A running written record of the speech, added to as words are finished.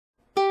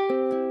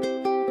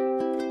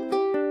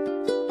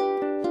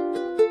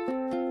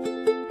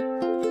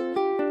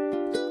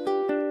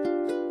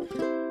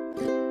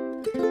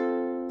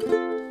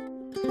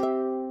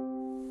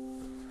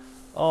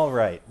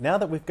Now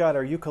that we've got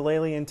our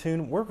ukulele in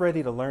tune, we're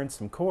ready to learn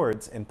some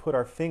chords and put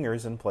our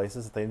fingers in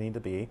places that they need to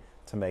be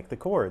to make the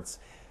chords.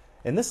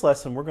 In this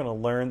lesson, we're going to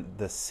learn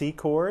the C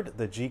chord,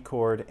 the G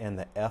chord, and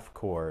the F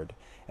chord.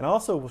 And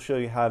also we'll show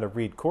you how to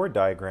read chord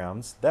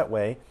diagrams. That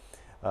way,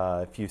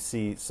 if you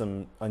see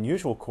some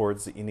unusual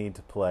chords that you need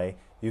to play,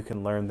 you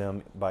can learn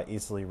them by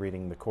easily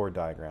reading the chord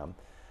diagram.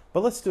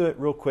 But let's do it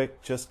real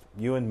quick, just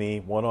you and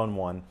me,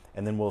 one-on-one,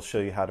 and then we'll show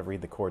you how to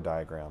read the chord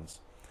diagrams.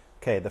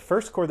 Okay, the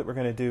first chord that we're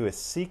going to do is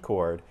C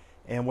chord,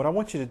 and what I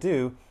want you to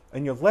do,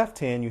 in your left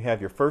hand you have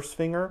your first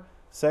finger,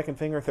 second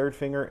finger, third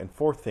finger, and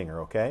fourth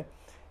finger, okay?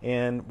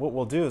 And what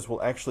we'll do is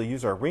we'll actually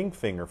use our ring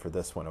finger for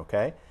this one,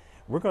 okay?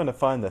 We're going to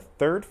find the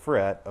third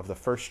fret of the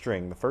first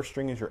string. The first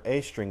string is your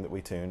A string that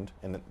we tuned,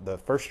 and the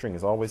first string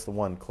is always the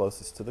one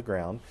closest to the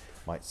ground.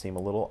 Might seem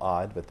a little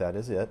odd, but that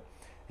is it.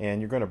 And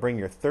you're going to bring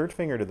your third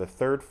finger to the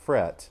third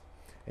fret,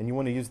 and you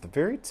want to use the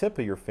very tip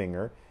of your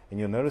finger, and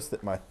you'll notice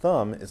that my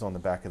thumb is on the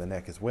back of the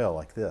neck as well,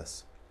 like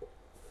this.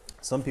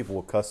 Some people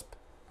will cusp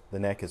the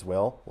neck as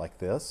well, like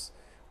this,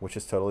 which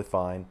is totally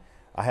fine.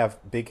 I have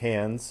big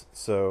hands,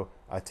 so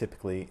I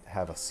typically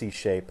have a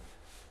C-shape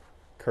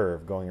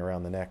curve going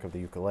around the neck of the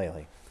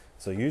ukulele.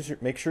 So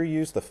make sure you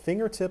use the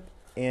fingertip,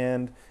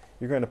 and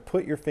you're going to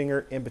put your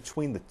finger in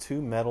between the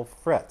two metal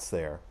frets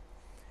there,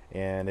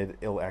 and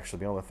it'll actually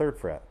be on the third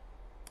fret.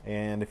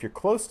 And if you're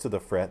close to the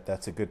fret,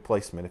 that's a good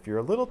placement. If you're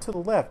a little to the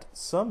left,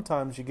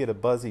 sometimes you get a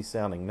buzzy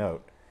sounding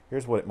note.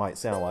 Here's what it might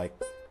sound like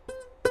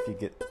if you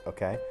get,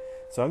 okay?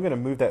 So I'm going to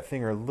move that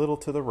finger a little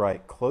to the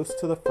right, close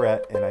to the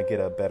fret, and I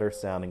get a better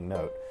sounding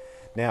note.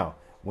 Now,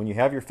 when you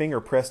have your finger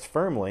pressed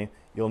firmly,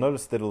 you'll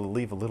notice that it'll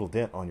leave a little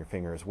dent on your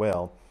finger as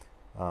well.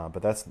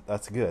 But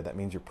that's good. That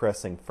means you're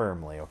pressing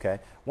firmly, okay?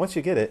 Once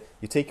you get it,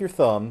 you take your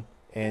thumb,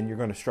 and you're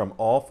going to strum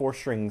all four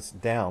strings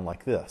down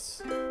like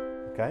this,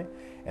 okay?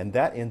 And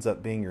that ends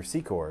up being your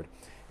C chord.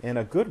 And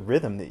a good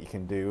rhythm that you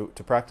can do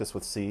to practice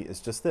with C is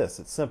just this.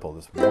 It's simple.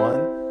 Just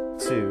 1,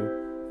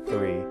 2,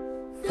 3,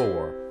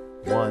 4.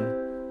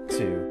 1,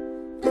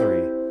 2, 3,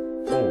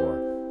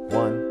 4.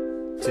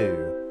 1,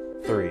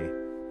 2, 3,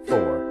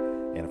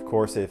 4. And of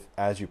course, if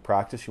as you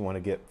practice you want to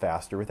get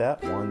faster with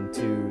that, 1,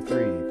 2,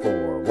 3,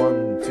 4.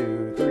 1,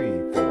 2,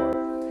 3,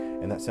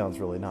 4. And that sounds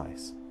really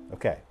nice.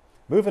 Okay,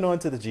 moving on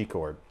to the G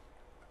chord.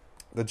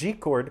 The G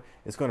chord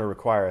is going to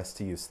require us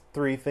to use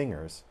 3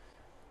 fingers.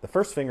 The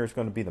first finger is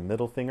going to be the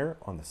middle finger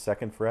on the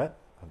second fret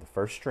of the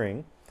first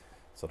string,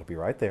 so it'll be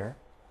right there.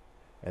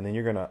 And then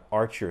you're going to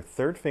arch your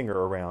third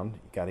finger around.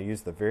 You got to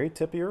use the very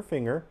tip of your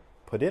finger,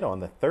 put it on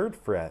the third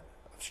fret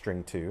of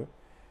string 2,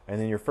 and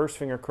then your first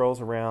finger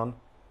curls around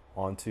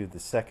onto the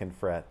second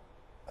fret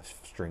of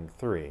string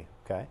 3.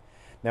 Okay.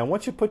 Now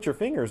once you put your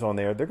fingers on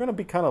there, they're going to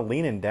be kind of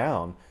leaning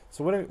down.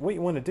 So what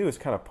you want to do is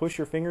kind of push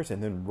your fingers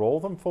and then roll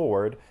them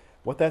forward.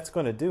 What that's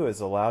going to do is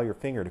allow your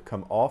finger to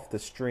come off the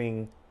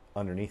string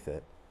underneath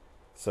it.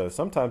 So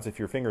sometimes if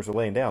your fingers are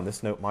laying down,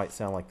 this note might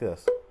sound like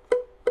this.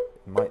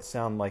 It might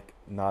sound like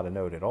not a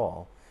note at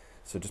all.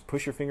 So just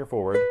push your finger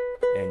forward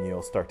and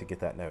you'll start to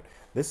get that note.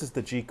 This is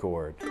the G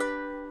chord. That's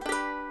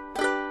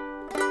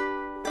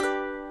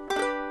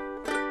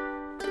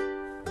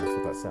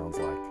what that sounds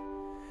like.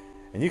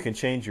 And you can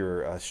change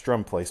your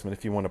strum placement.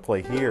 If you want to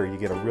play here, you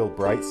get a real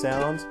bright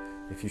sound.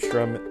 If you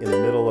strum in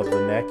the middle of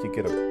the neck, you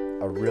get a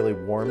really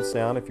warm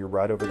sound. If you're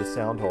right over the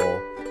sound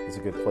hole, is a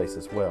good place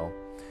as well.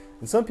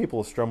 And some people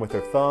will strum with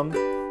their thumb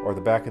or the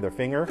back of their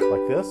finger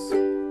like this.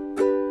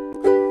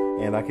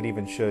 And I could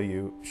even show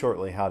you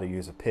shortly how to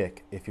use a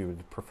pick if you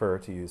would prefer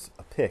to use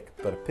a pick,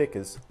 but a pick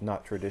is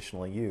not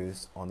traditionally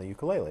used on the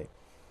ukulele.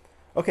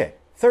 Okay,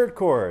 third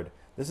chord.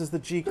 This is the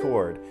G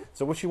chord.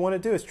 So what you want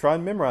to do is try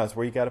and memorize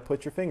where you got to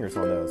put your fingers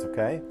on those,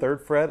 okay?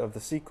 Third fret of the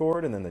C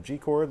chord and then the G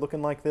chord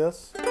looking like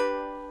this.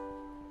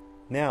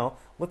 Now,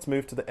 let's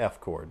move to the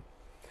F chord.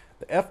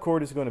 The F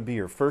chord is going to be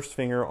your first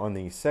finger on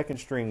the second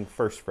string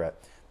first fret.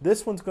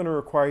 This one's going to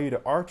require you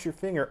to arch your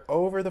finger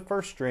over the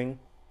first string,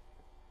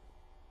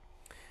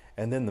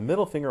 and then the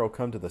middle finger will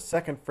come to the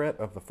second fret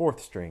of the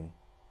fourth string.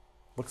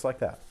 Looks like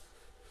that.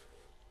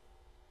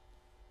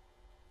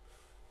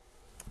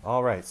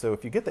 All right, so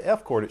if you get the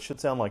F chord, it should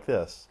sound like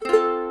this.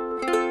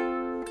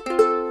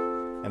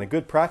 And a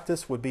good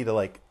practice would be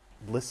to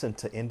listen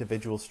to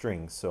individual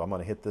strings. So I'm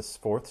going to hit this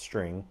fourth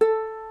string.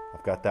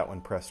 I've got that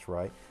one pressed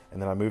right.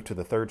 And then I move to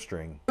the third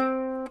string.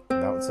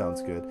 That one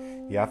sounds good.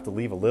 You have to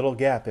leave a little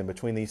gap in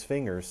between these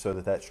fingers so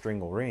that that string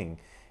will ring.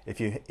 If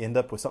you end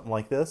up with something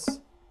like this,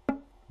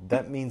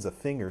 that means a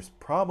finger's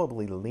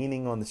probably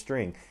leaning on the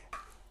string.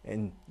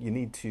 And you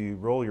need to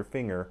roll your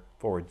finger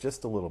forward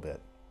just a little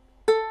bit.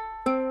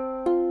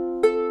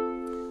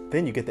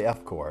 Then you get the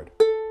F chord.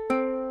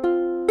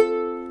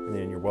 And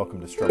then you're welcome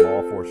to strum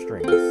all 4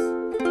 strings.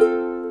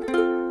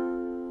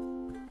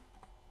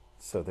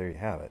 So there you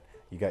have it.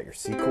 You got your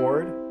C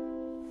chord,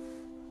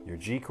 your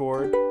G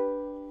chord,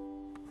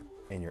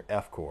 and your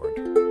F chord.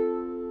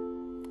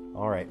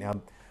 All right, now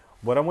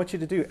what I want you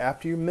to do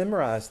after you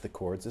memorize the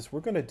chords is we're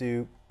going to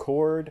do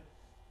chord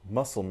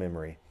muscle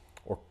memory.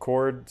 or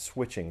chord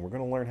switching. We're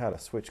going to learn how to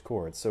switch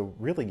chords. So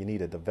really you need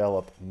to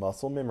develop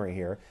muscle memory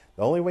here.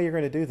 The only way you're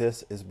going to do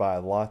this is by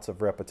lots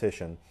of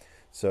repetition.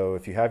 So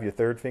if you have your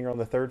third finger on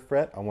the third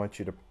fret, I want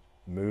you to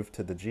move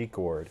to the G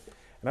chord.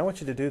 And I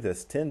want you to do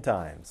this 10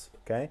 times,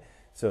 okay?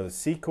 So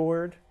C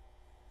chord,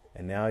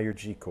 and now your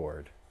G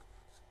chord.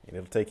 And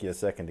it'll take you a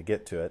second to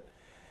get to it.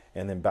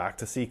 And then back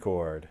to C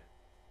chord,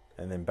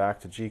 and then back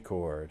to G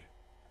chord,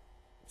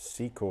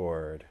 C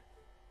chord,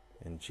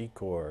 and G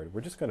chord.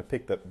 We're just going to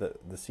pick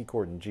the C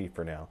chord and G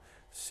for now.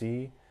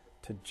 C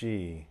to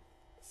G,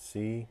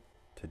 C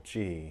to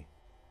G,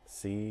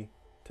 C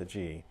to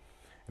G.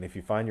 And if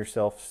you find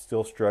yourself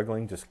still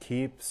struggling, just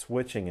keep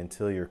switching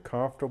until you're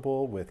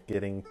comfortable with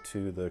getting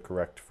to the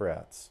correct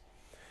frets.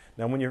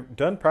 Now when you're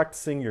done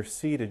practicing your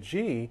C to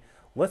G,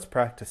 let's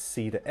practice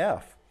C to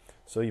F.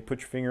 So you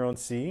put your finger on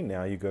C,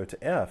 now you go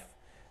to F,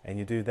 and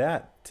you do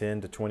that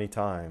 10 to 20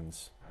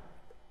 times.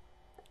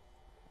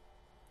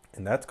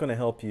 And that's going to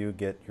help you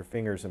get your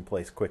fingers in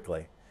place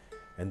quickly.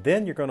 And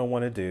then you're going to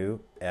want to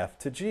do F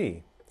to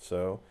G.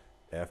 So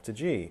F to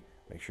G.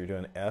 Make sure you're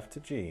doing F to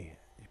G.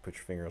 You put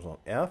your fingers on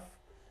F,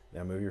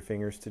 now move your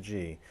fingers to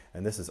G.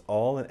 And this is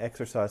all an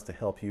exercise to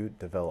help you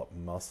develop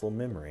muscle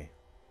memory.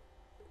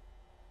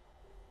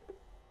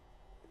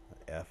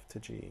 F to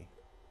G.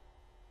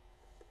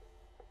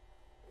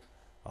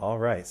 All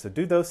right, so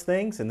do those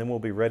things and then we'll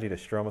be ready to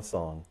strum a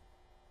song.